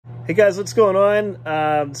Hey guys, what's going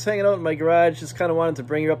on? Just hanging out in my garage. Just kind of wanted to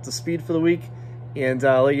bring you up to speed for the week and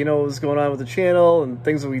let you know what was going on with the channel and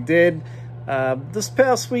things that we did. This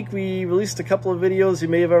past week we released a couple of videos. You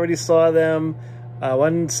may have already saw them.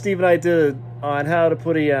 One Steve and I did on how to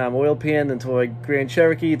put a oil pan into a Grand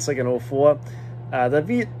Cherokee. It's like an 04.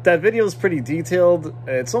 That video is pretty detailed.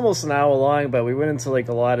 It's almost an hour long, but we went into like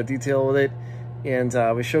a lot of detail with it,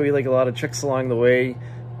 and we show you like a lot of tricks along the way.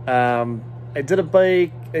 I did a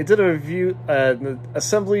review, an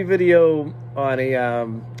assembly video on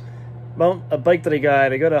a bike that I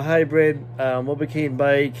got. I got a hybrid Mobicane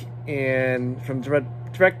bike, and from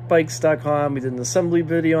directbikes.com, we did an assembly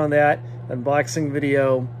video on that, unboxing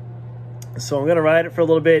video. So I'm gonna ride it for a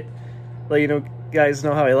little bit, let you guys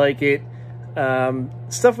know how I like it.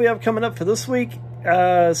 Stuff we have coming up for this week.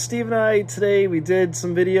 Steve and I today we did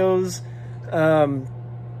some videos on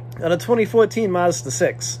a 2014 Mazda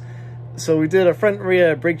 6. So we did a front and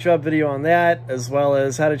rear brake job video on that, as well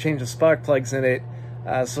as how to change the spark plugs in it.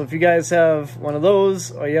 So if you guys have one of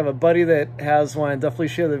those, or you have a buddy that has one, definitely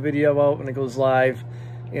share the video out when it goes live,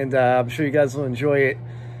 and I'm sure you guys will enjoy it.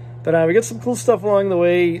 But we got some cool stuff along the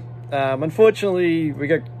way. Unfortunately, we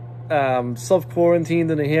got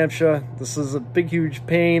self-quarantined in New Hampshire. This is a big, huge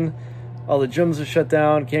pain. All the gyms are shut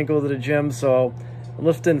down, can't go to the gym, so I'm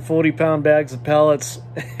lifting 40-pound bags of pellets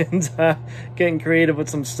and getting creative with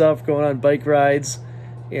some stuff, going on bike rides,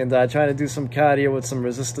 and trying to do some cardio with some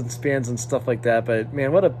resistance bands and stuff like that. But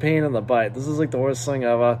man, what a pain in the butt. This is like the worst thing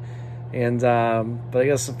ever. And but I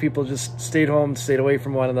guess if people just stayed home, stayed away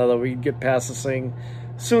from one another, we'd get past this thing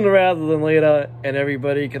sooner rather than later, and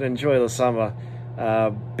everybody could enjoy the summer.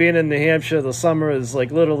 Being in New Hampshire, the summer is like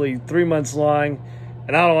literally 3 months long,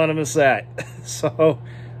 and I don't want to miss that. So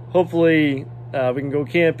hopefully we can go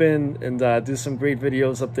camping and do some great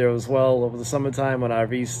videos up there as well over the summertime on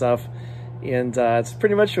RV stuff. And it's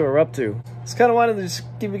pretty much what we're up to. Just kind of wanted to just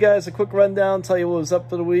give you guys a quick rundown, tell you what was up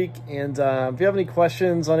for the week. And if you have any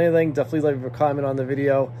questions on anything, definitely leave a comment on the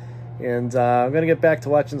video. And I'm going to get back to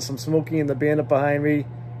watching some Smokey and the Bandit behind me,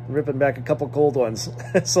 and ripping back a couple cold ones.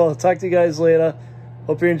 So I'll talk to you guys later.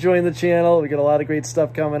 Hope you're enjoying the channel. We got a lot of great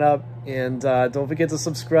stuff coming up. And don't forget to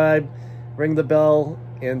subscribe, ring the bell,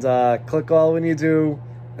 and click all when you do.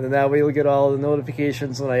 And then that way you'll get all the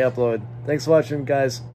notifications when I upload. Thanks for watching, guys.